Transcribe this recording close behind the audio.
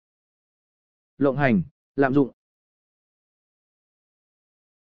lộng hành, lạm dụng.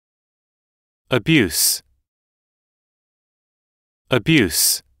 Abuse.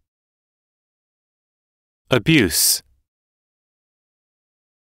 Abuse. Abuse.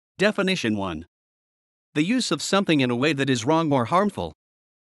 Definition 1. The use of something in a way that is wrong or harmful.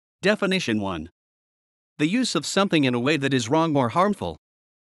 Definition 1. The use of something in a way that is wrong or harmful.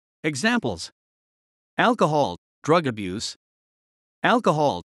 Examples: alcohol, drug abuse.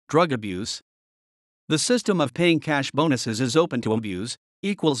 Alcohol, drug abuse. The system of paying cash bonuses is open to abuse,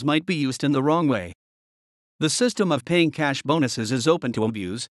 equals might be used in the wrong way. The system of paying cash bonuses is open to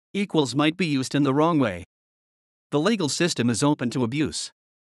abuse, equals might be used in the wrong way. The legal system is open to abuse.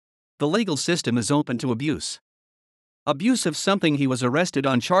 The legal system is open to abuse. Abuse of something: he was arrested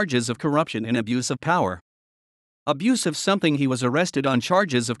on charges of corruption and abuse of power. Abuse of something: he was arrested on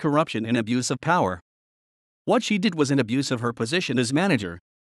charges of corruption and abuse of power. What she did was an abuse of her position as manager.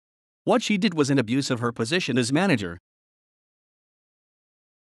 What she did was an abuse of her position as manager.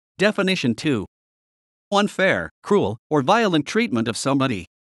 Definition 2. Unfair, cruel, or violent treatment of somebody.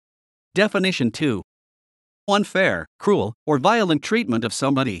 Definition 2. Unfair, cruel, or violent treatment of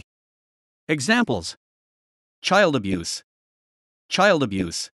somebody. Examples: child abuse. Child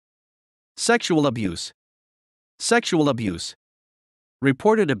abuse. Sexual abuse. Sexual abuse.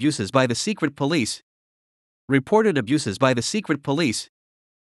 Reported abuses by the secret police. Reported abuses by the secret police.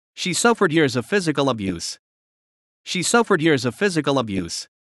 She suffered years of physical abuse. She suffered years of physical abuse.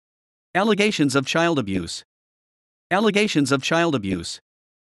 Allegations of child abuse. Allegations of child abuse.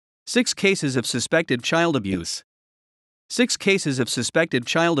 6 cases of suspected child abuse. 6 cases of suspected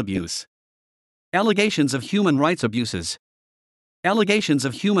child abuse. Allegations of human rights abuses. Allegations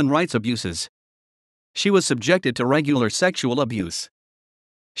of human rights abuses. She was subjected to regular sexual abuse.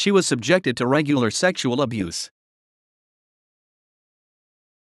 She was subjected to regular sexual abuse.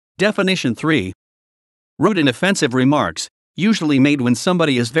 Definition 3. Rude and offensive remarks, usually made when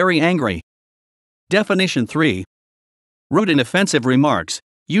somebody is very angry. Definition 3. Rude and offensive remarks,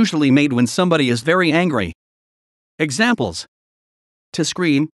 usually made when somebody is very angry. Examples: to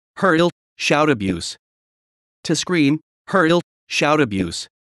scream, hurl, shout abuse. To scream, hurl, shout abuse.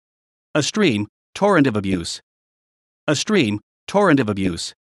 A stream, torrent of abuse. A stream, torrent of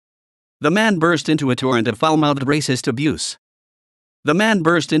abuse. The man burst into a torrent of foul-mouthed racist abuse. The man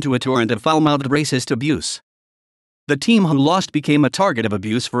burst into a torrent of foul-mouthed racist abuse. The team who lost became a target of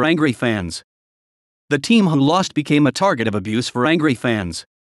abuse for angry fans. The team who lost became a target of abuse for angry fans.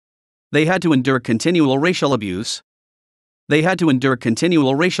 They had to endure continual racial abuse. They had to endure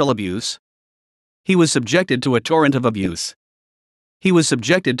continual racial abuse. He was subjected to a torrent of abuse. He was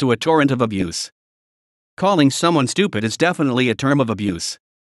subjected to a torrent of abuse. Calling someone stupid is definitely a term of abuse.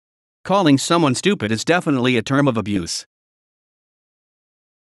 Calling someone stupid is definitely a term of abuse.